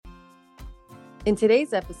In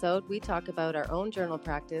today's episode, we talk about our own journal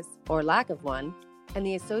practice, or lack of one, and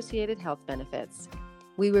the associated health benefits.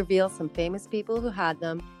 We reveal some famous people who had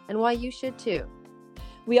them and why you should too.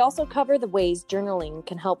 We also cover the ways journaling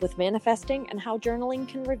can help with manifesting and how journaling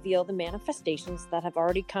can reveal the manifestations that have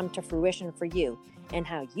already come to fruition for you and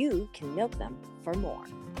how you can milk them for more.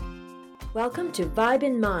 Welcome to Vibe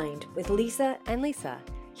in Mind with Lisa And Lisa.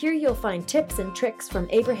 Here you'll find tips and tricks from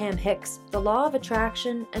Abraham Hicks, the law of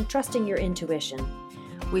attraction, and trusting your intuition.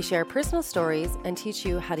 We share personal stories and teach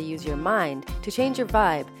you how to use your mind to change your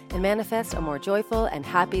vibe and manifest a more joyful and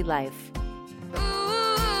happy life.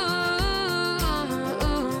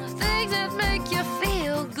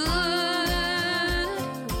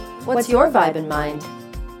 What's your vibe in mind?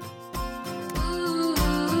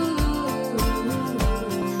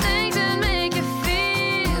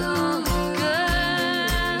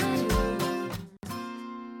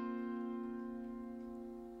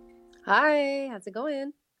 Hi, how's it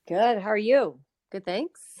going? Good. How are you? Good,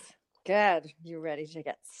 thanks. Good. You ready to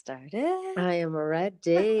get started? I am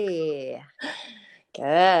ready.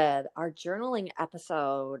 Good. Our journaling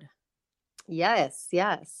episode. Yes.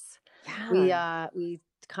 Yeah. We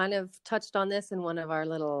kind of touched on this in one of our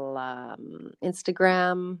little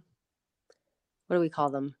Instagram, what do we call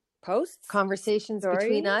them? Posts? Conversations Stories?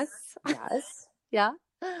 between us. Yes. Yeah.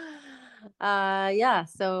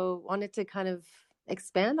 So wanted to kind of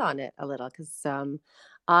expand on it a little because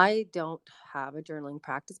I don't have a journaling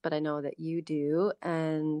practice, but I know that you do.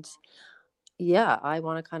 And yeah, I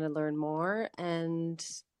want to kind of learn more. And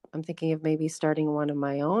I'm thinking of maybe starting one of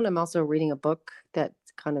my own. I'm also reading a book that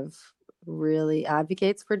kind of really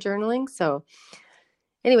advocates for journaling. So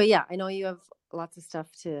anyway, yeah, I know you have lots of stuff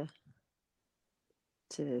to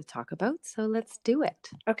talk about. So let's do it.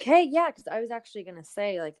 Okay. Yeah. Because I was actually going to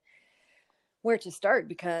say like where to start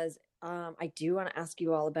because I do want to ask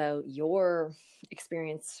you all about your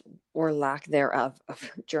experience or lack thereof of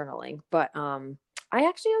journaling. But I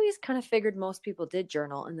actually always kind of figured most people did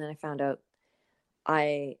journal. And then I found out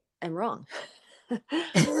I am wrong.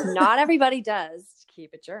 Not everybody does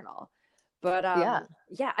keep a journal. But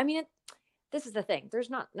yeah, I mean, this is the thing. There's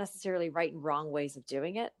not necessarily right and wrong ways of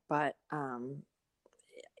doing it. But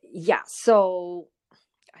yeah, so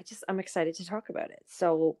I'm excited to talk about it.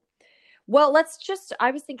 So well,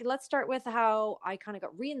 I was thinking, let's start with how I kind of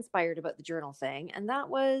got re-inspired about the journal thing. And that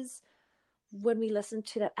was when we listened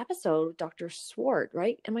to that episode, Dr. Swart,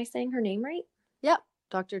 right? Am I saying her name right? Yep.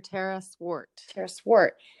 Dr. Tara Swart. Tara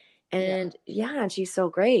Swart. And yeah, and she's so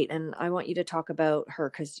great. And I want you to talk about her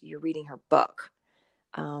because you're reading her book.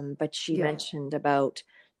 But she mentioned about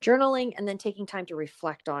journaling and then taking time to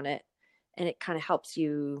reflect on it. And it kind of helps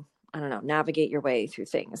you, I don't know, navigate your way through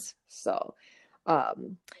things. So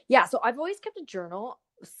so I've always kept a journal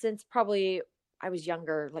since probably I was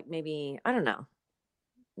younger, like maybe, I don't know,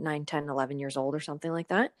 9, 10, 11 years old or something like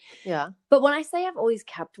that. Yeah. But when I say I've always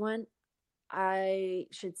kept one, I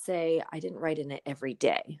should say I didn't write in it every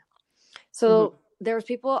day. So there's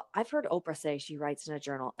people, I've heard Oprah say she writes in a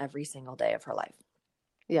journal every single day of her life.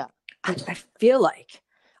 Yeah. I feel like,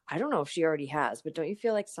 I don't know if she already has, but don't you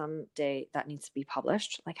feel like someday that needs to be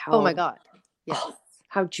published? Like how, oh my God. Yes.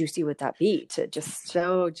 How juicy would that be to just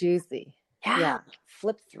so juicy? Yeah.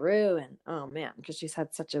 Flip through and oh man, because she's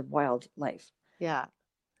had such a wild life. Yeah.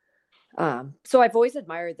 So I've always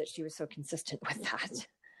admired that she was so consistent with that.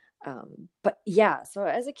 But yeah, so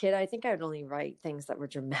as a kid, I think I would only write things that were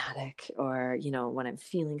dramatic or, you know, when I'm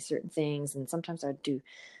feeling certain things. And sometimes I'd do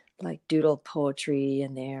like doodle poetry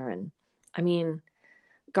in there. And I mean,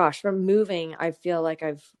 gosh, from moving, I feel like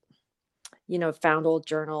I've, you know, found old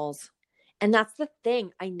journals. And that's the thing.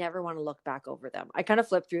 I never want to look back over them. I kind of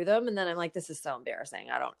flip through them and then I'm like, this is so embarrassing.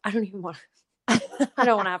 I don't even want I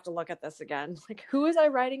don't want to have to look at this again. Like, who was I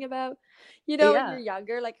writing about? You know, when you're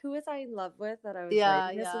younger, like, who was I in love with that I was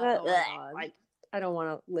writing this about? Oh like, I don't want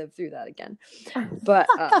to live through that again. But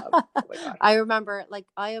oh I remember, like,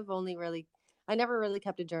 I never really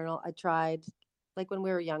kept a journal. I tried, like, when we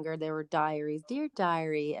were younger, there were diaries, Dear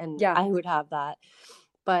Diary, and I would have that.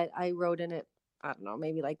 But I wrote in it, I don't know,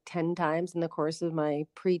 maybe like 10 times in the course of my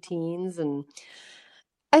preteens. And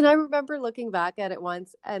I remember looking back at it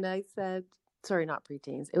once and I said, sorry, not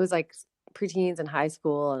preteens. It was like preteens and high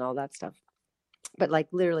school and all that stuff. But like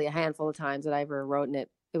literally a handful of times that I ever wrote in it,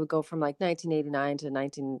 it would go from like 1989 to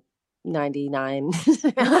 1999,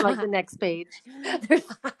 like the next page.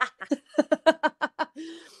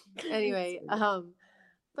 Anyway,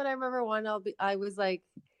 but I remember one, I was like,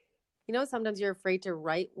 you know, sometimes you're afraid to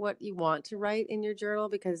write what you want to write in your journal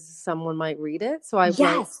because someone might read it. So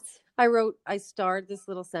I starred this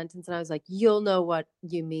little sentence and I was like, you'll know what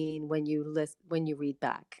you mean when you read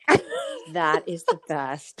back. That is the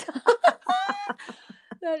best.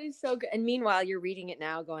 That is so good. And meanwhile, you're reading it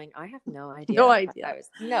now going, I have no idea. No idea.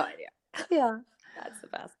 No idea. Yeah. That's the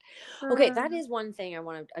best. Okay, that is one thing I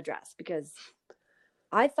want to address, because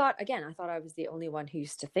I thought I was the only one who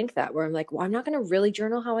used to think that, where I'm like, well, I'm not going to really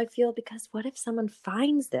journal how I feel, because what if someone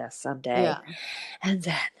finds this someday and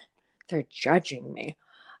then they're judging me?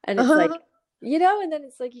 And it's like, and then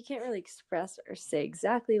it's like, you can't really express or say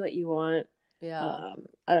exactly what you want. Yeah.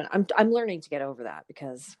 I don't know. I'm learning to get over that,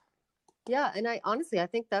 because. Yeah. And I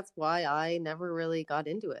think that's why I never really got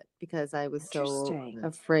into it, because I was so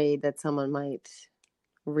afraid that someone might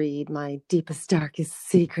read my deepest, darkest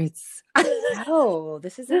secrets. Oh,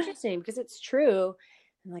 this is interesting, because it's true.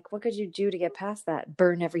 And like, what could you do to get past that?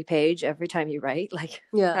 Burn every page every time you write? Like,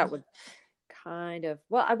 that would kind of,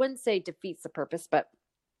 well, I wouldn't say defeats the purpose, but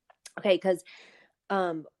okay, because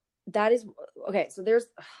that is okay. So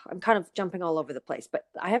I'm kind of jumping all over the place, but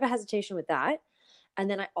I have a hesitation with that. And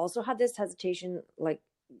then I also had this hesitation, like,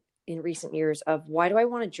 in recent years, of why do I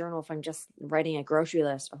want to journal if I'm just writing a grocery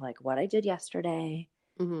list of like what I did yesterday,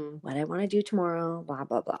 what I want to do tomorrow, blah,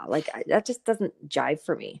 blah, blah. Like, that just doesn't jive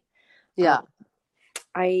for me. Yeah.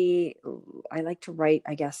 I like to write,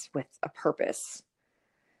 I guess, with a purpose.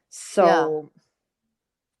 So,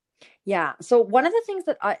 yeah. So one of the things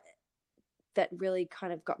that really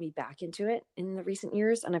kind of got me back into it in the recent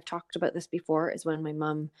years, and I've talked about this before, is when my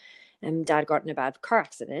mom and dad got in a bad car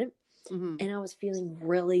accident. And I was feeling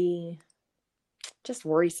really just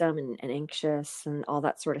worrisome and anxious and all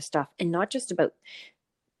that sort of stuff. And not just about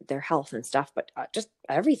their health and stuff, but just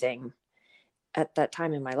everything at that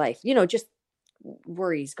time in my life, just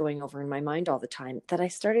worries going over in my mind all the time, that I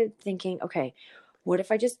started thinking, okay, what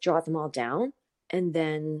if I just jot them all down and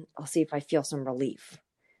then I'll see if I feel some relief.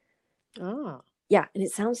 Oh. Yeah. And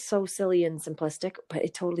it sounds so silly and simplistic, but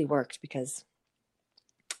it totally worked, because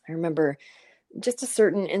I remember just a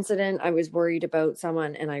certain incident. I was worried about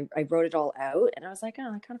someone, and I wrote it all out, and I was like,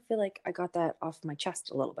 oh, I kind of feel like I got that off my chest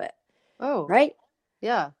a little bit. Oh, right.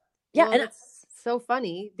 Yeah. Yeah. Well, and it's so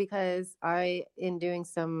funny, because in doing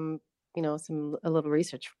a little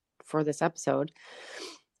research for this episode,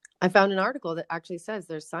 I found an article that actually says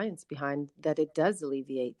there's science behind that. It does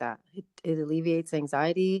alleviate that. It alleviates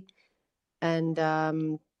anxiety,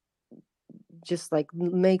 and just like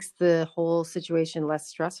makes the whole situation less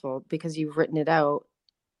stressful, because you've written it out.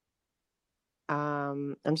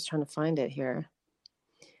 I'm just trying to find it here.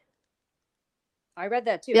 I read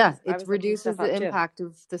that too. Yeah, it reduces the impact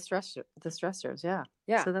of the stressors. Yeah.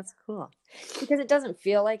 Yeah. So that's cool. Because it doesn't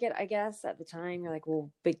feel like it, I guess, at the time. You're like,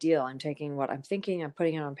 well, big deal. I'm taking what I'm thinking, I'm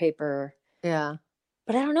putting it on paper. Yeah.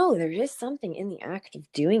 But I don't know. There is something in the act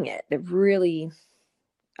of doing it that really,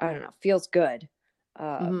 I don't know, feels good.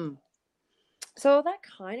 So that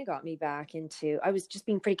kind of got me back into, I was just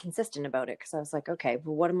being pretty consistent about it, because I was like, okay,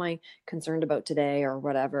 well, what am I concerned about today or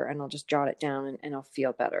whatever? And I'll just jot it down, and I'll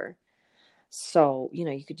feel better. So,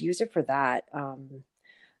 you could use it for that.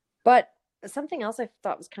 But something else I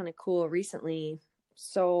thought was kind of cool recently.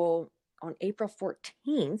 So on April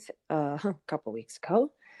 14th, a couple weeks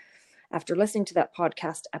ago, after listening to that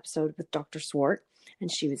podcast episode with Dr. Swart, and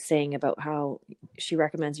she was saying about how she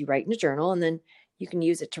recommends you write in a journal, and then you can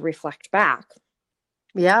use it to reflect back.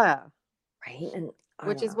 Yeah. Right. And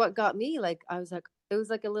which is what got me, like, I was like, it was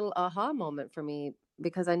like a little aha moment for me,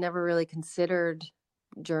 because I never really considered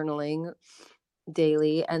journaling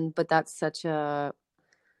daily. But that's it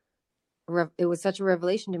was such a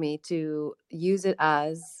revelation to me to use it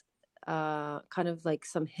as kind of like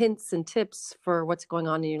some hints and tips for what's going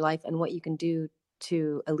on in your life and what you can do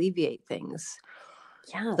to alleviate things.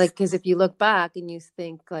 Yeah. Like, because if you look back and you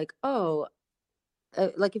think like, oh,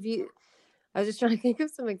 like I was just trying to think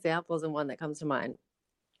of some examples, and one that comes to mind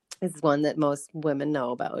is one that most women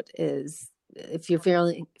know about, is if you're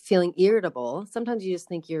feeling irritable, sometimes you just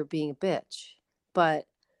think you're being a bitch. But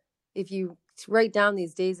if you write down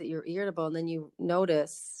these days that you're irritable, and then you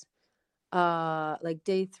notice, like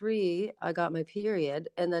day 3, I got my period,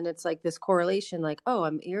 and then it's like this correlation, like, oh,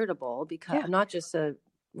 I'm irritable because I'm not just a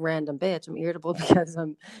random bitch. I'm irritable because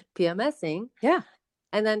I'm PMSing. Yeah.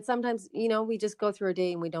 And then sometimes, we just go through a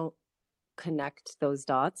day and we don't connect those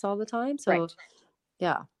dots all the time. So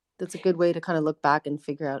yeah, that's a good way to kind of look back and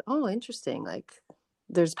figure out, oh, interesting, like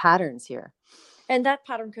there's patterns here. And that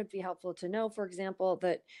pattern could be helpful to know, for example,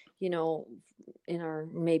 that, in our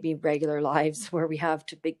maybe regular lives where we have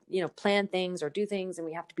to plan things or do things, and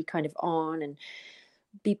we have to be kind of on and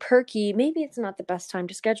be perky, maybe it's not the best time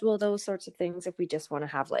to schedule those sorts of things if we just want to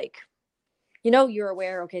have like you're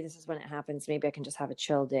aware, okay, this is when it happens. Maybe I can just have a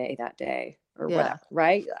chill day that day or whatever,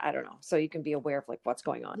 right? I don't know. So you can be aware of like what's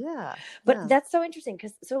going on. Yeah. But that's so interesting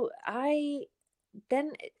because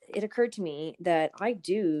then it occurred to me that I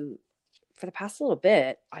do, for the past little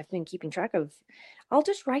bit, I've been keeping track of, I'll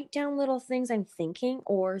just write down little things I'm thinking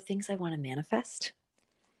or things I want to manifest.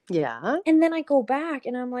 Yeah. And then I go back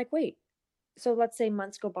and I'm like, wait, so let's say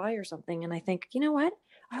months go by or something. And I think, you know what?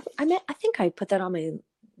 I think I put that on my,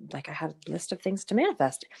 like I had a list of things to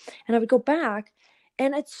manifest. And I would go back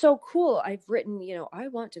and it's so cool. I've written, I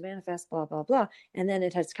want to manifest blah, blah, blah. And then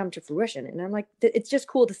it has come to fruition. And I'm like, it's just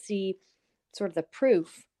cool to see sort of the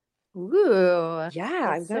proof. Ooh. Yeah.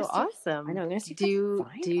 I'm so awesome. I know. I'm going to see. Do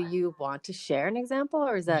you want to share an example,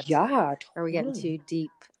 or is that, totally. Are we getting too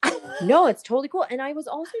deep? No, it's totally cool. And I was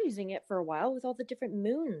also using it for a while with all the different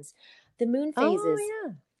moons, the moon phases. Oh,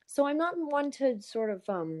 yeah. So I'm not one to sort of,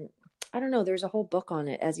 I don't know, there's a whole book on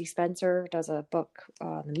it. Ezzie Spencer does a book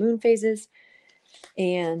on the moon phases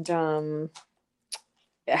and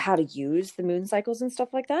how to use the moon cycles and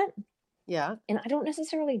stuff like that. Yeah. And I don't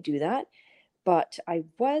necessarily do that, but I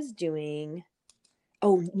was doing,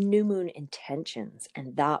 new moon intentions.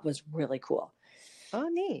 And that was really cool. Oh,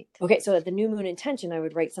 neat. Okay, so at the new moon intention, I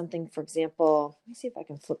would write something, for example, let me see if I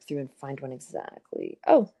can flip through and find one exactly.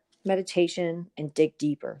 Oh, meditation and dig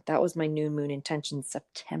deeper. That was my new moon intention,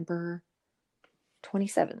 September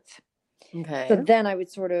 27th. Okay. So then I would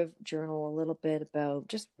sort of journal a little bit about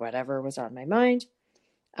just whatever was on my mind.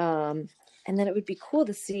 And then it would be cool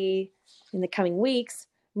to see in the coming weeks,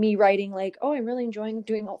 me writing like, oh, I'm really enjoying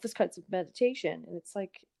doing all this kinds of meditation. And it's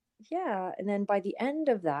like, yeah. And then by the end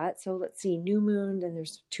of that, so let's see, new moon, then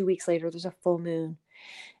there's 2 weeks later, there's a full moon.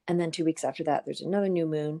 And then 2 weeks after that, there's another new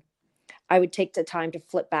moon. I would take the time to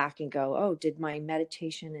flip back and go, oh, did my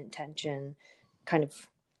meditation intention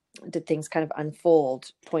did things kind of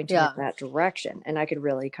unfold pointing in that direction? And I could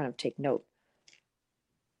really kind of take note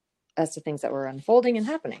as to things that were unfolding and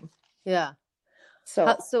happening. Yeah.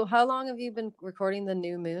 So how long have you been recording the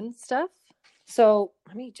new moon stuff? So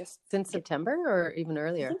let me just... Since September or even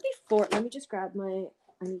earlier? I think before. Let me just grab I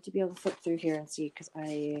need to be able to flip through here and see because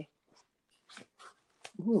my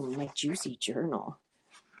juicy journal.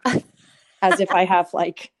 As if I have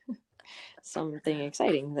like something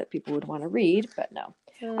exciting that people would want to read, but no.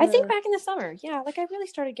 I think back in the summer, yeah, like I really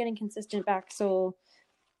started getting consistent back. So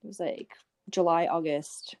it was like July,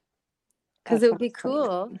 August. Because it would be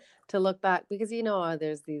cool to look back because,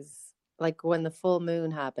 there's these, like when the full moon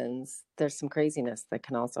happens, there's some craziness that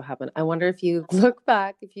can also happen. I wonder if you look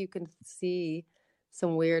back, if you can see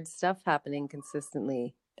some weird stuff happening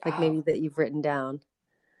consistently, like maybe that you've written down.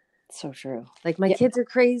 So true. Like my kids are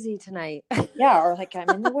crazy tonight. Yeah. Or like I'm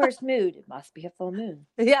in the worst mood. It must be a full moon.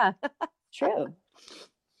 Yeah. True.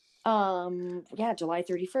 Yeah, July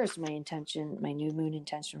 31st, my new moon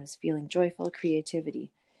intention was feeling joyful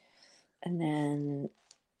creativity. And then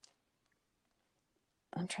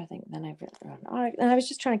I'm trying to think, then I was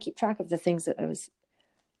just trying to keep track of the things that I was,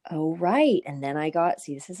 oh, right. And then I got,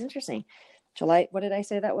 see, this is interesting. What did I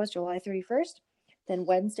say that was? July 31st? Then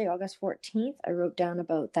Wednesday, August 14th, I wrote down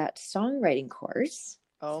about that songwriting course.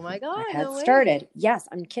 Oh my God. I had started. Yes,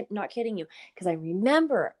 I'm not kidding you. Because I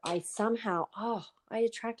remember I somehow, I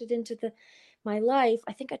attracted into my life.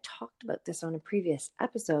 I think I talked about this on a previous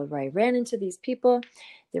episode where I ran into these people.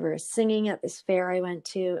 They were singing at this fair I went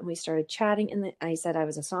to and we started chatting. And I said I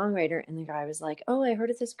was a songwriter. And the guy was like, oh, I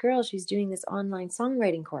heard of this girl. She's doing this online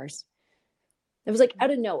songwriting course. It was like out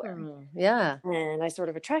of nowhere. Yeah. And I sort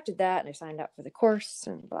of attracted that and I signed up for the course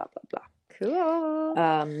and blah, blah, blah.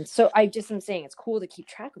 Cool. So I just am saying it's cool to keep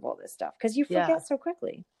track of all this stuff because you forget so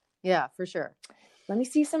quickly. Yeah, for sure. Let me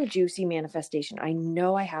see some juicy manifestation. I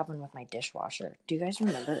know I have one with my dishwasher. Do you guys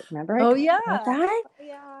remember? Oh, yeah. That?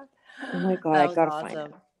 Yeah. Oh my God, I gotta find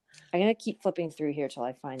it. I'm gonna keep flipping through here till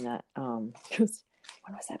I find that. When was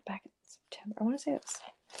that? Back in September? I want to say it was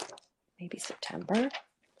maybe September.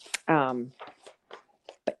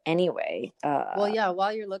 But anyway. Well, yeah.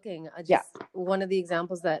 While you're looking, one of the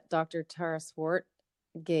examples that Dr. Tara Swart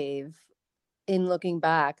gave in looking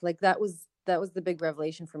back, like that was the big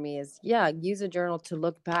revelation for me is, use a journal to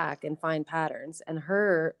look back and find patterns. And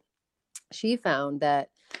she found that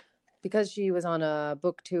because she was on a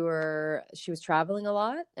book tour, she was traveling a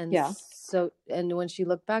lot. And and when she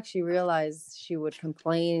looked back, she realized she would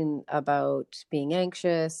complain about being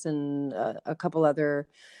anxious and a couple other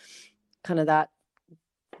kind of that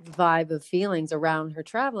vibe of feelings around her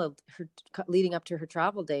travel, leading up to her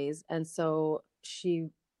travel days. And so she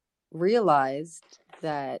realized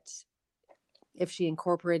that if she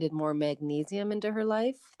incorporated more magnesium into her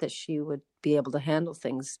life, that she would be able to handle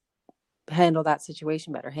things handle that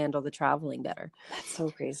situation better, handle the traveling better. That's so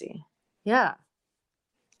crazy. Yeah.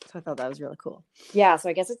 So I thought that was really cool. Yeah. So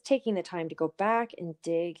I guess it's taking the time to go back and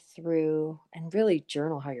dig through and really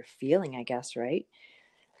journal how you're feeling, I guess, right?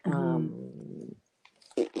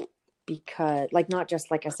 Because like, not just,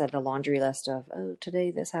 like I said, the laundry list of, oh,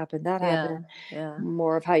 today this happened, that happened. Yeah.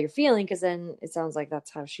 More of how you're feeling, because then it sounds like that's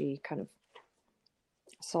how she kind of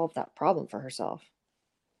solved that problem for herself.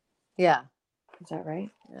 Yeah. Is that right?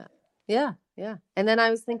 Yeah. Yeah. Yeah. And then I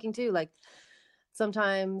was thinking too, like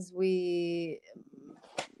sometimes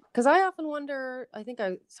because I often wonder, I think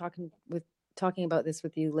I was talking about this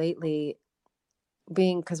with you lately,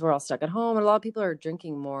 because we're all stuck at home and a lot of people are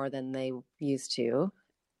drinking more than they used to.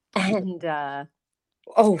 And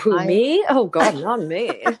me? Oh God, not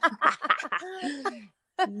me.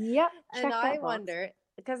 Yep. And I wonder,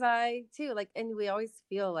 because I too, like, and we always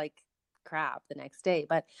feel like crap the next day,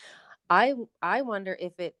 but I wonder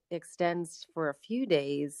if it extends for a few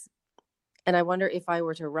days. And I wonder if I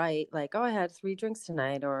were to write like, oh, I had 3 drinks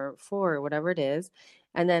tonight or 4 or whatever it is,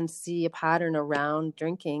 and then see a pattern around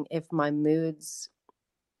drinking, if my moods,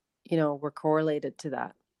 were correlated to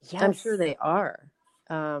that. Yes. I'm sure they are.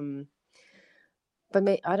 But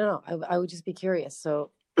I don't know. I would just be curious. So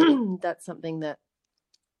that's something that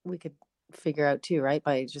we could figure out too, right?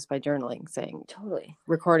 By journaling, saying, totally,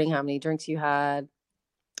 recording how many drinks you had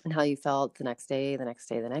and how you felt the next day,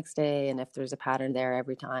 and if there's a pattern there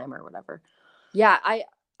every time or whatever. Yeah,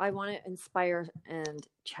 I want to inspire and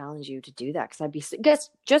challenge you to do that, because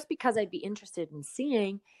I'd be interested in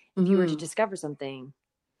seeing if you were to discover something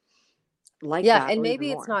like that. And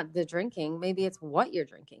maybe it's not the drinking, maybe it's what you're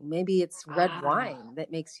drinking. Maybe it's red wine that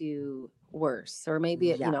makes you worse, or maybe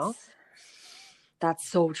it, That's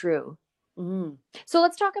so true. So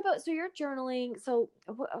let's talk about, so you're journaling. So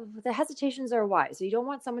the hesitations are why? So you don't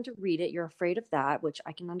want someone to read it. You're afraid of that, which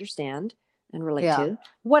I can understand and relate to.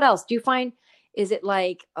 What else do you find? Is it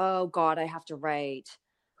like, oh God, I have to write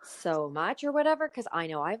so much or whatever? Because I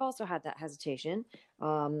know I've also had that hesitation.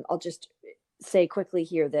 I'll just say quickly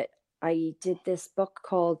here that I did this book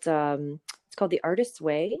called, it's called The Artist's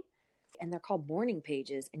Way, and they're called morning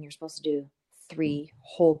pages. And you're supposed to do 3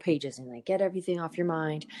 whole pages and like get everything off your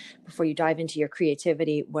mind before you dive into your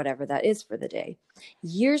creativity, whatever that is for the day.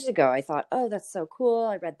 Years ago, I thought, oh, that's so cool.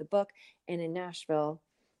 I read the book. And in Nashville,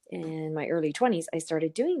 in my early 20s, I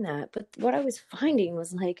started doing that. But what I was finding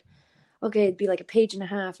was like, okay, it'd be like a page and a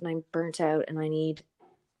half and I'm burnt out and I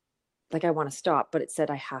want to stop, but it said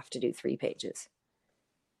I have to do 3 pages.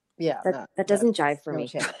 Yeah. That doesn't jive for me.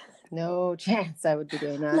 No chance I would be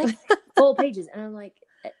doing that. Like full pages. And I'm like,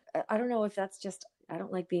 I don't know if that's just, I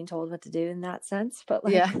don't like being told what to do in that sense, but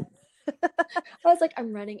like, I was like,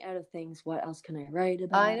 I'm running out of things. What else can I write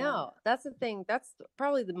about? I know. That's the thing. That's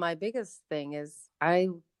probably my biggest thing is I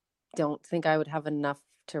don't think I would have enough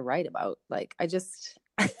to write about. Like, I just,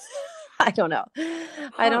 I don't know.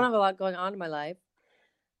 I don't have a lot going on in my life.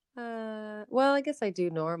 Well, I guess I do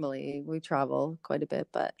normally. We travel quite a bit,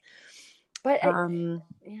 but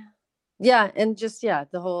yeah. And just,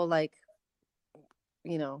 the whole, like,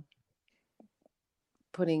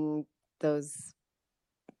 putting those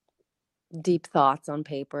deep thoughts on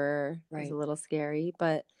paper is a little scary,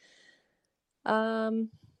 but I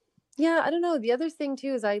don't know. The other thing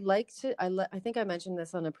too is I think I mentioned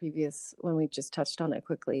this on a previous, when we just touched on it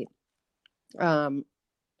quickly.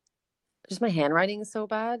 Just my handwriting is so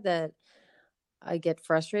bad that I get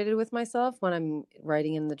frustrated with myself when I'm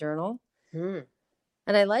writing in the journal. And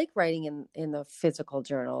I like writing in the physical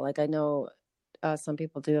journal. Like, I know some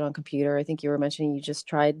people do it on computer. I think you were mentioning you just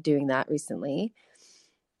tried doing that recently.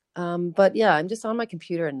 But yeah, I'm just on my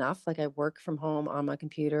computer enough. Like, I work from home on my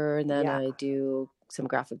computer, and then I do some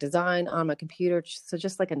graphic design on my computer. So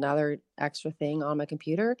just like another extra thing on my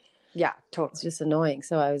computer. Yeah, totally. It's just annoying.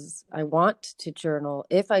 So I want to journal.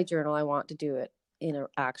 If I journal, I want to do it in an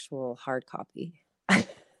actual hard copy.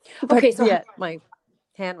 Okay, so my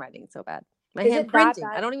handwriting is so bad. My handwriting.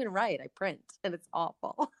 I don't even write. I print, and it's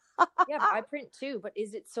awful. Yeah, but I print too. But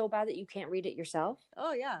is it so bad that you can't read it yourself?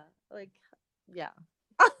 Oh yeah, like yeah.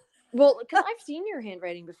 Well, because I've seen your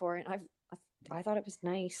handwriting before, and I thought it was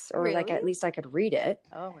nice, or like at least I could read it.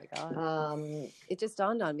 Oh my God. It just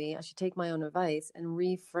dawned on me I should take my own advice and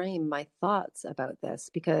reframe my thoughts about this,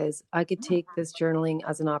 because I could take this journaling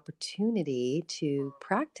as an opportunity to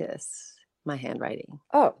practice my handwriting.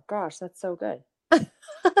 Oh gosh, that's so good.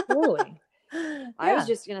 Totally. I was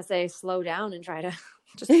just gonna say slow down and try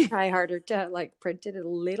harder to like print it a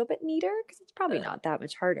little bit neater, because it's probably not that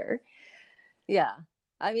much harder. Yeah.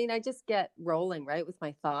 I mean, I just get rolling, right, with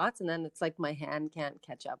my thoughts, and then it's like my hand can't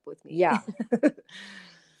catch up with me. Yeah.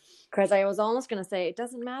 Because I was almost going to say, it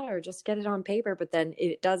doesn't matter, just get it on paper, but then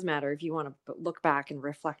it does matter if you want to look back and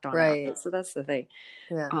reflect on it. Right? So that's the thing.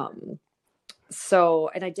 Yeah. So,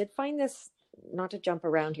 and I did find this, not to jump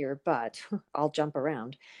around here, but I'll jump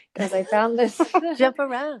around because I found this jump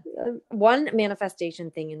around one manifestation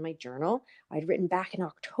thing in my journal. I'd written back in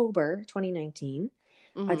October 2019.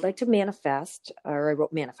 Mm-hmm. I'd like to manifest, or I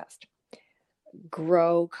wrote manifest,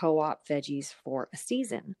 grow co-op veggies for a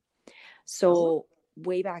season. So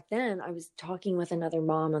way back then, I was talking with another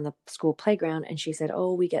mom on the school playground, and she said,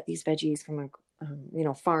 "Oh, we get these veggies from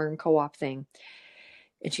a farm co-op thing."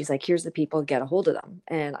 And she's like, "Here's the people, get a hold of them."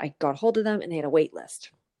 And I got a hold of them, and they had a wait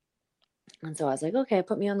list. And so I was like, "Okay,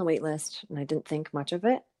 put me on the wait list." And I didn't think much of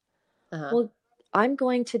it. Uh-huh. Well, I'm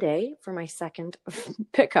going today for my second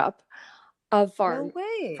pickup of farm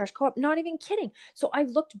fresh co-op. Not even kidding. So I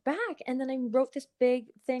looked back, and then I wrote this big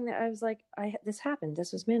thing that I was like, this happened.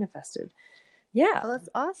 This was manifested. Yeah. Oh, that's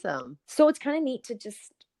awesome. So it's kind of neat to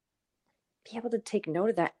just be able to take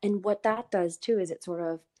note of that. And what that does too is it sort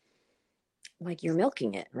of like you're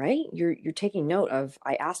milking it, right? You're taking note of,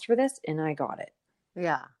 I asked for this and I got it.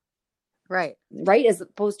 Yeah. Right. Right. As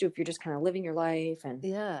opposed to if you're just kind of living your life and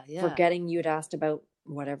yeah. forgetting you'd asked about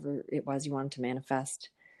whatever it was you wanted to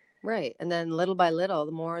manifest. Right. And then little by little,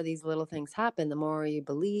 the more these little things happen, the more you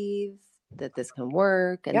believe that this can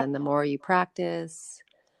work. And then the more you practice.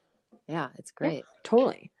 Yeah, it's great. Yeah,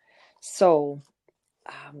 totally. So,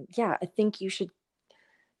 I think you should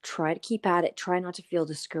try to keep at it. Try not to feel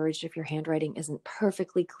discouraged if your handwriting isn't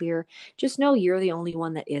perfectly clear. Just know you're the only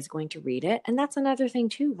one that is going to read it. And that's another thing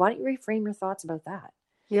too. Why don't you reframe your thoughts about that?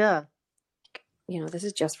 Yeah. This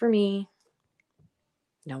is just for me.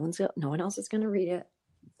 No one else is going to read it.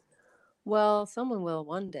 Well, someone will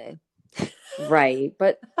one day. Right.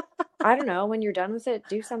 But I don't know, when you're done with it,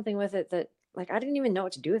 do something with it that, like, I didn't even know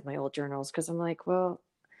what to do with my old journals because I'm like, well,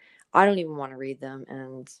 I don't even want to read them.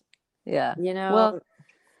 And yeah, well,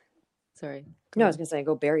 sorry. No, I was going to say,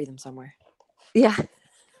 go bury them somewhere. Yeah.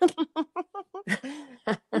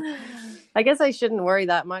 I guess I shouldn't worry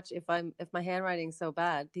that much if my handwriting's so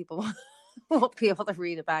bad, people won't be able to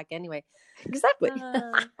read it back anyway. Exactly.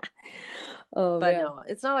 But no,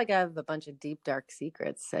 it's not like I have a bunch of deep, dark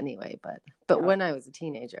secrets anyway. But when I was a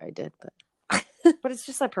teenager, I did. But it's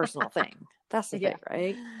just a personal thing. That's the thing,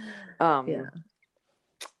 right? Yeah.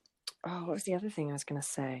 Oh, what was the other thing I was going to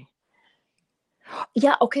say?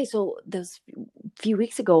 Yeah. Okay. So those few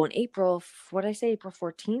weeks ago in April, what did I say? April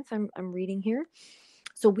 14th. I'm reading here.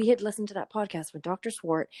 So we had listened to that podcast with Dr.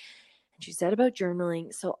 Swart, and she said about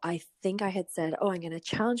journaling. So I think I had said, I'm going to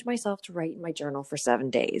challenge myself to write in my journal for 7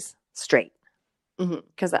 days straight.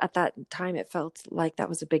 Because at that time it felt like that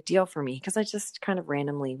was a big deal for me because I just kind of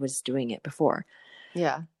randomly was doing it before.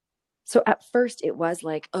 Yeah. So at first it was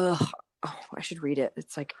like, I should read it.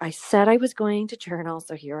 It's like, I said I was going to journal,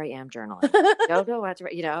 so here I am journaling. I don't know what to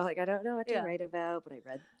write, I don't know what to write about, but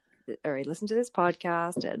I listened to this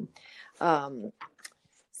podcast, and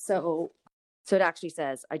so it actually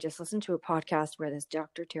says, I just listened to a podcast where this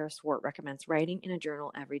Dr. Tara Swart recommends writing in a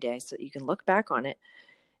journal every day so that you can look back on it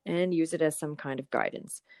and use it as some kind of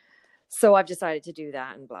guidance. So I've decided to do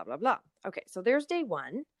that and blah, blah, blah. Okay, so there's day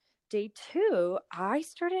 1. Day 2, I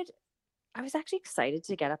was actually excited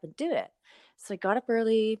to get up and do it. So I got up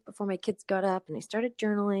early before my kids got up and I started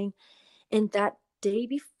journaling. And that day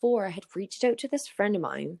before, I had reached out to this friend of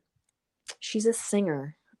mine. She's a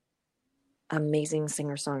singer, amazing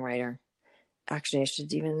singer-songwriter. Actually, I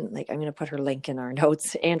should even, I'm going to put her link in our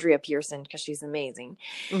notes, Andrea Pearson, because she's amazing.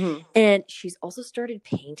 Mm-hmm. And she's also started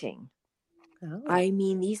painting. Oh. I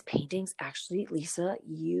mean, these paintings, actually, Lisa,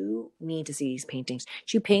 you need to see these paintings.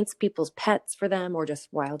 She paints people's pets for them or just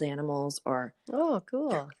wild animals. Oh, cool.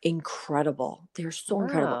 They're incredible. They're so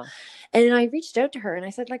incredible. And I reached out to her and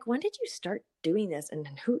I said, when did you start doing this? And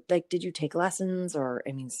who, did you take lessons?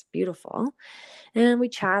 It's beautiful. And we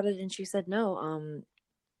chatted and she said, no,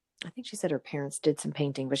 I think she said her parents did some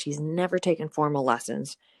painting, but she's never taken formal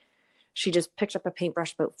lessons. She just picked up a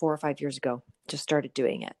paintbrush about 4 or 5 years ago, just started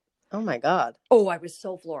doing it. Oh my God. Oh, I was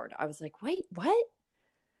so floored. I was like, wait, what?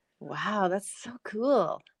 Wow, that's so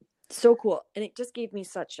cool. So cool. And it just gave me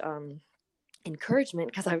such encouragement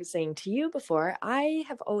because I was saying to you before, I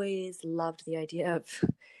have always loved the idea of,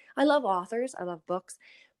 I love authors, I love books,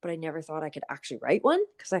 but I never thought I could actually write one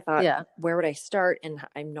because I thought, where would I start? And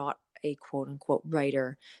I'm not a quote unquote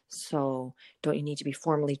writer. So don't you need to be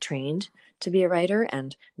formally trained to be a writer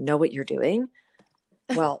and know what you're doing?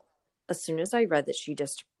 Well, as soon as I read that she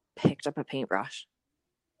just picked up a paintbrush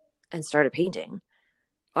and started painting,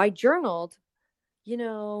 I journaled,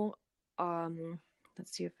 let's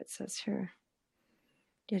see if it says here.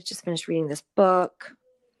 I just finished reading this book.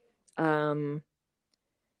 I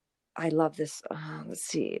love this. Let's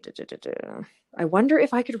see. I wonder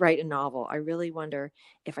if I could write a novel. I really wonder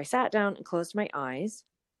if I sat down and closed my eyes.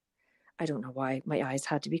 I don't know why my eyes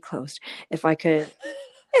had to be closed. If I could,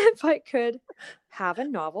 if I could have a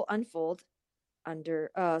novel unfold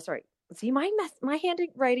under, sorry. See, my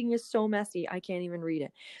handwriting is so messy. I can't even read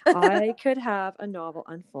it. I could have a novel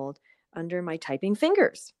unfold under my typing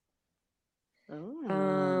fingers.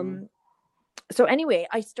 Oh. So anyway,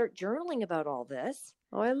 I start journaling about all this.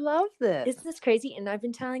 Oh, I love this. Isn't this crazy? And I've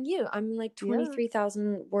been telling you, I'm like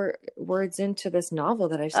 23,000 words into this novel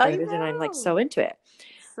that I've started, and I'm like so into it.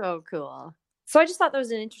 So cool. So I just thought that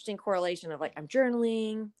was an interesting correlation of like, I'm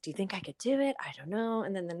journaling. Do you think I could do it? I don't know.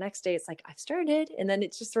 And then the next day it's like, I've started. And then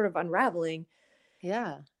it's just sort of unraveling.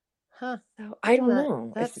 Yeah. Huh. So I don't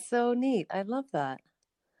know. That's so neat. I love that.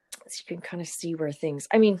 So you can kind of see where things,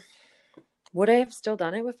 I mean, would I have still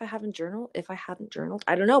done it if I hadn't journaled?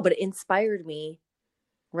 I don't know, but it inspired me.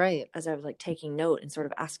 Right. As I was like taking note and sort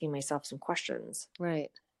of asking myself some questions.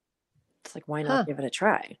 Right. It's like, why not give it a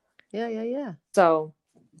try? Yeah. So,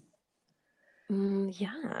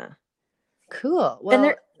 yeah. Cool.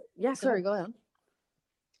 Well, sorry, go ahead.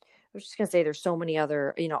 I was just going to say there's so many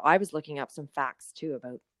other, I was looking up some facts too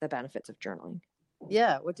about the benefits of journaling.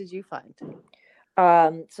 Yeah. What did you find?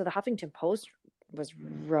 So the Huffington Post was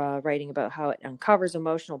writing about how it uncovers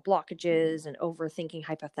emotional blockages and overthinking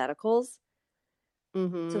hypotheticals.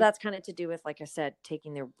 Mm-hmm. So that's kind of to do with, like I said,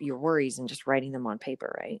 taking your worries and just writing them on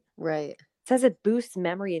paper, right? Right. It says it boosts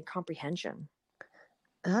memory and comprehension.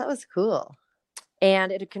 That was cool.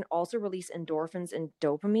 And it can also release endorphins and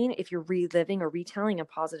dopamine if you're reliving or retelling a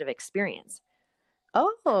positive experience.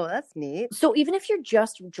 Oh, that's neat. So even if you're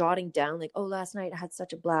just jotting down, like, oh, last night I had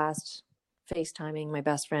such a blast FaceTiming my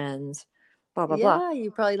best friends, blah, blah, blah. Yeah,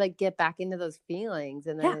 you probably like get back into those feelings,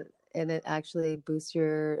 and then it actually boosts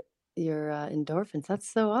your endorphins. That's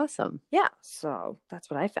so awesome. Yeah, so that's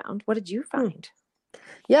what I found. What did you find?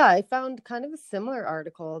 Yeah, I found kind of a similar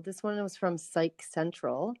article. This one was from Psych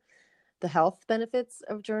Central, the health benefits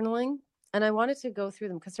of journaling. And I wanted to go through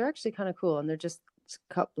them because they're actually kind of cool. And they're just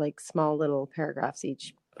like small little paragraphs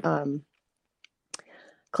each.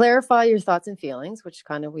 Clarify your thoughts and feelings, which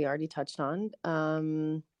kind of we already touched on.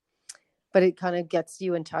 But it kind of gets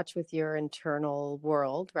you in touch with your internal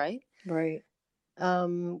world, right? Right.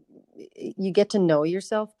 You get to know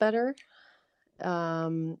yourself better.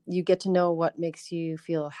 You get to know what makes you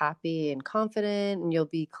feel happy and confident, and you'll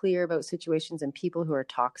be clear about situations and people who are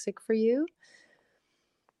toxic for you.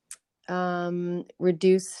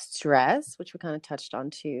 Reduce stress, which we kind of touched on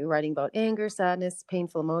too. Writing about anger, sadness,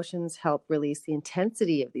 painful emotions help release the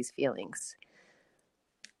intensity of these feelings.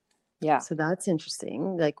 Yeah. So that's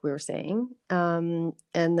interesting, like we were saying. And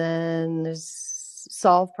then there's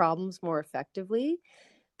solve problems more effectively.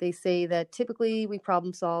 They say that typically we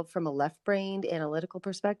problem solve from a left-brained analytical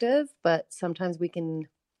perspective, but sometimes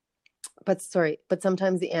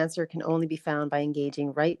sometimes the answer can only be found by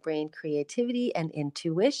engaging right-brain creativity and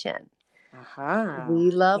intuition. Aha. We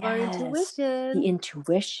love our intuition. The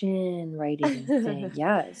intuition writing thing.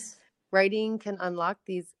 Yes. Writing can unlock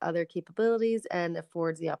these other capabilities and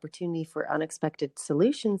affords the opportunity for unexpected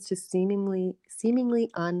solutions to seemingly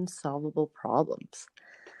unsolvable problems.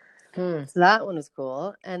 So that one was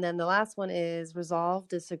cool. And then the last one is resolve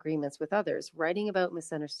disagreements with others. Writing about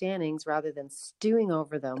misunderstandings rather than stewing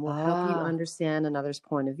over them will help you understand another's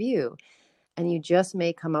point of view. And you just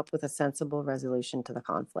may come up with a sensible resolution to the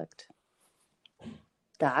conflict.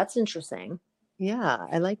 That's interesting. Yeah,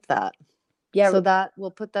 I like that. Yeah. So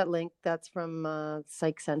we'll put that link. That's from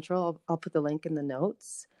Psych Central. I'll put the link in the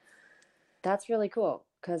notes. That's really cool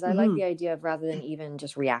because I like the idea of rather than even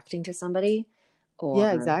just reacting to somebody.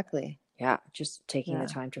 Yeah, exactly. Yeah, just taking the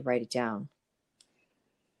time to write it down.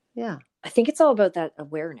 Yeah. I think it's all about that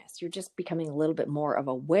awareness. You're just becoming a little bit more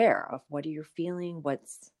aware of what are you feeling, why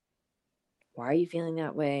are you feeling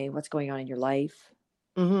that way, what's going on in your life,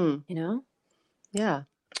 you know? Yeah.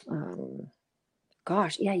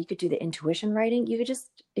 Gosh, yeah, you could do the intuition writing. You could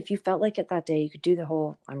just, if you felt like it that day, you could do the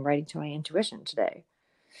whole, I'm writing to my intuition today.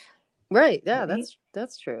 Right. Yeah, right?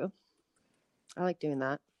 That's true. I like doing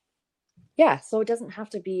that. Yeah, so it doesn't have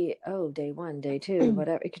to be, day 1, day 2,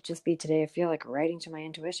 whatever. It could just be today I feel like writing to my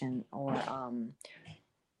intuition. Or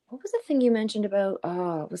what was the thing you mentioned about?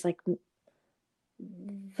 It was like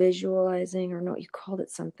visualizing, or no, you called it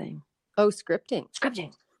something. Oh, scripting.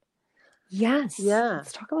 Yes. Yeah.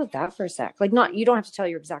 Let's talk about that for a sec. Like, you don't have to tell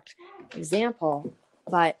your exact example,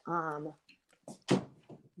 but the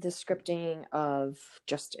scripting of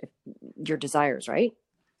just your desires, right?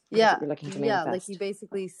 Yeah. You're looking to yeah. manifest. Like you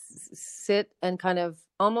basically sit and kind of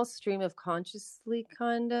almost stream of consciously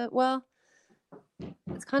well,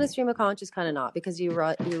 it's kind of stream of conscious, kind of not, because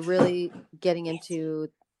you're really getting into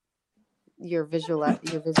your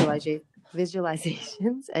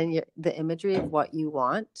visualizations and the imagery of what you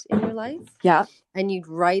want in your life. Yeah. And you'd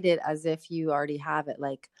write it as if you already have it.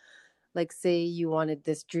 Like say you wanted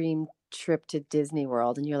this dream trip to Disney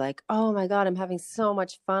World and you're like, oh my God, I'm having so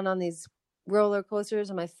much fun on these roller coasters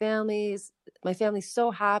and my family's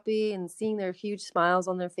so happy, and seeing their huge smiles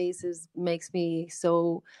on their faces makes me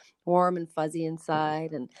so warm and fuzzy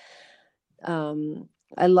inside. And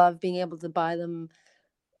I love being able to buy them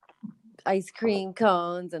ice cream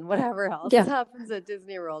cones and whatever else happens at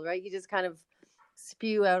Disney World, right? You just kind of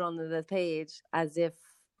spew out on the page as if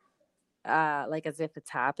it's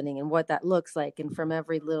happening and what that looks like, and from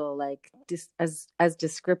every little as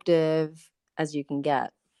descriptive as you can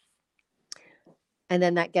get. And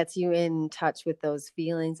then that gets you in touch with those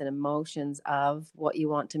feelings and emotions of what you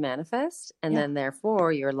want to manifest. And then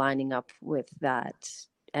therefore you're lining up with that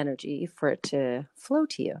energy for it to flow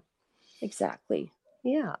to you. Exactly.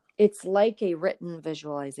 Yeah. It's like a written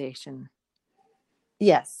visualization.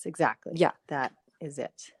 Yes, exactly. Yeah. That is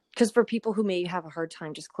it. Because for people who may have a hard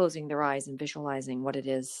time just closing their eyes and visualizing what it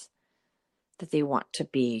is that they want to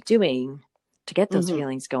be doing to get those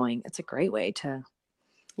feelings going, it's a great way to...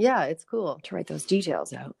 Yeah, it's cool. To write those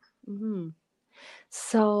details out. Mm-hmm.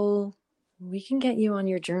 So we can get you on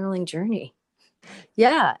your journaling journey.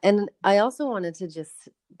 Yeah. And I also wanted to just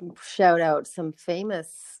shout out some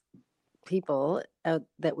famous people out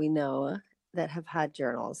that we know that have had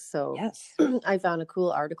journals. So yes. I found a cool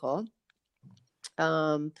article.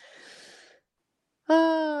 So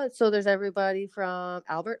there's everybody from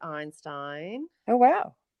Albert Einstein. Oh,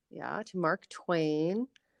 wow. Yeah. To Mark Twain,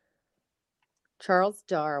 Charles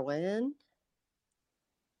Darwin,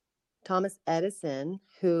 Thomas Edison,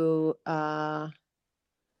 who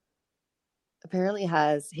apparently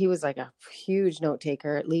he was like a huge note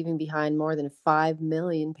taker, leaving behind more than 5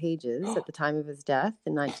 million pages at the time of his death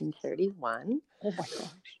in 1931. Oh my gosh.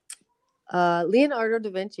 Leonardo da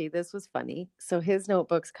Vinci, this was funny. So his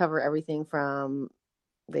notebooks cover everything from,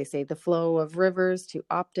 they say, the flow of rivers to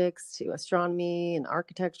optics to astronomy and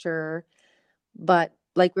architecture. But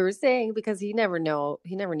like we were saying, because he never knew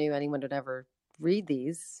anyone would ever read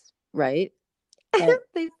these, right?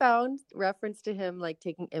 They found reference to him like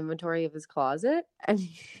taking inventory of his closet, and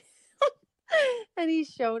he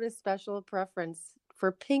showed a special preference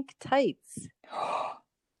for pink tights.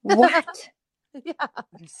 What? Yeah, that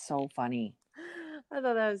is so funny. I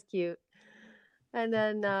thought that was cute. And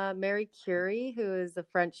then Marie Curie, who is a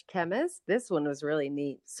French chemist. This one was really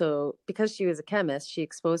neat. So because she was a chemist, she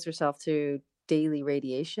exposed herself to daily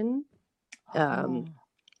radiation.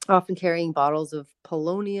 Often carrying bottles of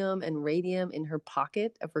polonium and radium in her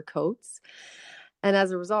pocket of her coats. And as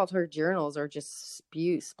a result, her journals are just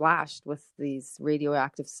splashed with these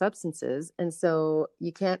radioactive substances. And so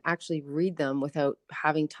you can't actually read them without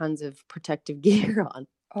having tons of protective gear on.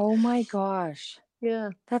 Oh my gosh. Yeah.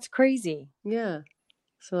 That's crazy. Yeah.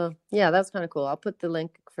 So yeah, that's kind of cool. I'll put the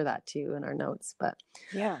link for that too in our notes. But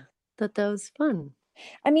yeah, that was fun.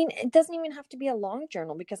 I mean, it doesn't even have to be a long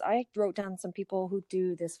journal, because I wrote down some people who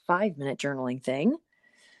do this 5-minute journaling thing.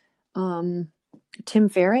 Tim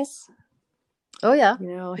Ferriss. Oh yeah.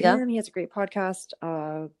 You know him. He has a great podcast.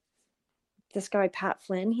 This guy, Pat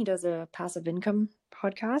Flynn, he does a passive income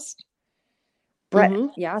podcast. Brett,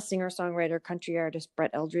 singer, songwriter, country artist,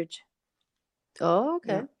 Brett Eldridge. Oh,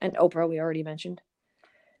 okay. Yeah. And Oprah, we already mentioned.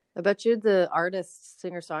 I bet you the artists,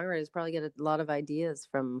 singer-songwriters probably get a lot of ideas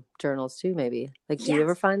from journals too, maybe. Like, do you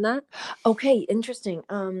ever find that? Okay, interesting.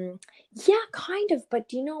 Yeah, kind of. But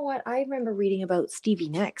do you know what? I remember reading about Stevie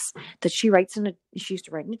Nicks, that she used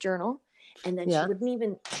to write in a journal, and then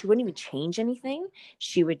she wouldn't even change anything.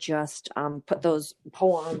 She would just put those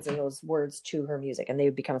poems and those words to her music, and they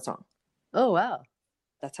would become a song. Oh, wow.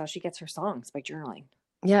 That's how she gets her songs, by journaling.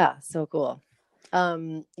 Yeah, so cool.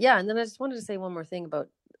 Yeah, and then I just wanted to say one more thing about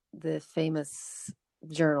the famous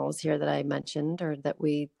journals here that I mentioned, or that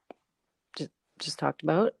we just talked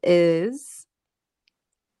about, is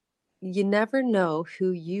you never know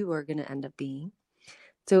who you are going to end up being.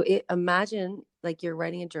 So imagine like you're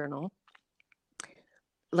writing a journal,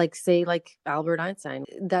 like say like Albert Einstein.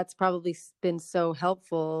 That's probably been so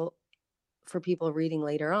helpful for people reading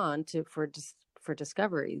later on for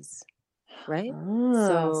discoveries, right?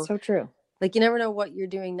 So true. Like, you never know what you're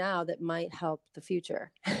doing now that might help the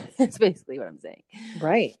future. That's basically what I'm saying.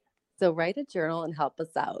 Right. So write a journal and help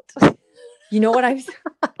us out. You know what I was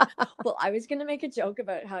Well, I was going to make a joke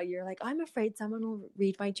about how you're like, I'm afraid someone will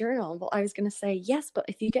read my journal. Well, I was going to say, yes, but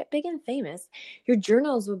if you get big and famous, your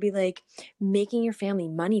journals will be like making your family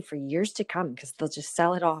money for years to come because they'll just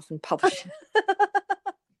sell it off and publish it.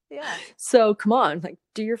 Yeah. So come on, like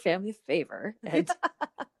do your family a favor and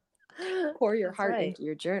pour your heart into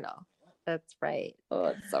your journal. That's right. Oh,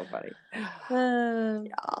 it's so funny.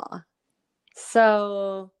 Yeah.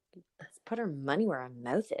 So let's put our money where our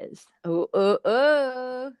mouth is.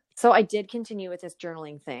 Oh. So I did continue with this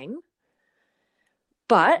journaling thing,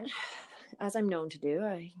 but as I'm known to do,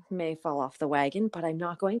 I may fall off the wagon, but I'm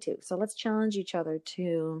not going to. So let's challenge each other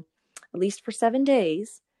to, at least for 7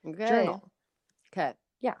 days, journal. Okay.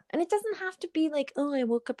 Yeah. And it doesn't have to be like, oh, I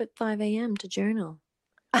woke up at 5 a.m. to journal.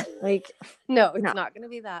 Like, no, it's not going to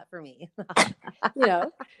be that for me. You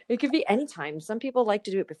know, it could be anytime. Some people like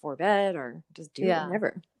to do it before bed or just do it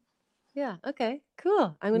whenever. Yeah. Okay,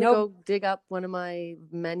 cool. I'm going to go dig up one of my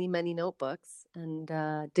many, many notebooks and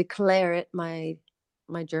declare it my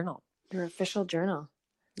journal. Your official journal.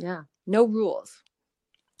 Yeah. No rules.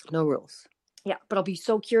 No rules. Yeah. But I'll be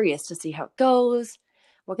so curious to see how it goes.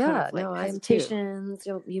 What kind of like hesitations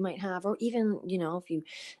you might have, or even, you know, if you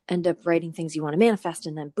end up writing things you want to manifest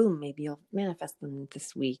and then boom, maybe you'll manifest them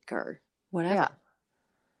this week or whatever.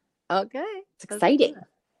 Yeah. Okay. It's exciting.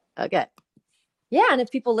 Okay. Yeah. And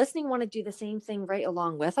if people listening want to do the same thing right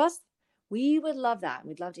along with us, we would love that.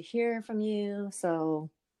 We'd love to hear from you.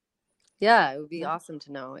 So yeah, it would be awesome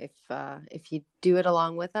to know if you do it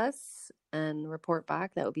along with us and report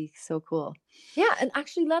back. That would be so cool. Yeah. And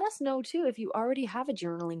actually let us know too, if you already have a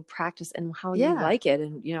journaling practice and how you like it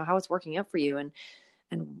and, you know, how it's working out for you and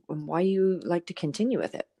why you like to continue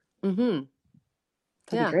with it. Mm-hmm.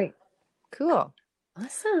 That'd be great. Cool.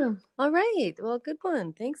 Awesome. All right. Well, good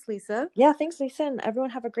one. Thanks, Lisa. Yeah. Thanks, Lisa. And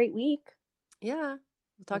everyone have a great week. Yeah.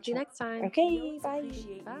 We'll talk to you next time. Okay. Bye.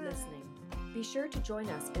 Appreciate you listening. Be sure to join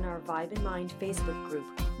us in our Vibe in Mind Facebook group,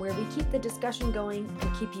 where we keep the discussion going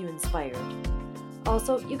and keep you inspired.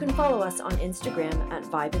 Also, you can follow us on Instagram at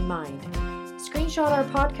Vibe in Mind. Screenshot our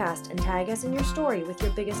podcast and tag us in your story with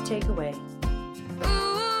your biggest takeaway.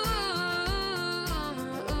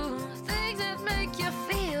 Things that make you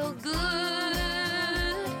feel good.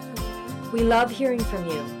 We love hearing from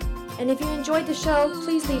you. And if you enjoyed the show,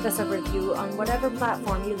 please leave us a review on whatever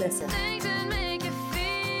platform you listen.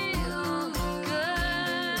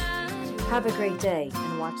 Have a great day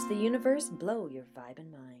and watch the universe blow your vibe and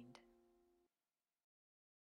mind.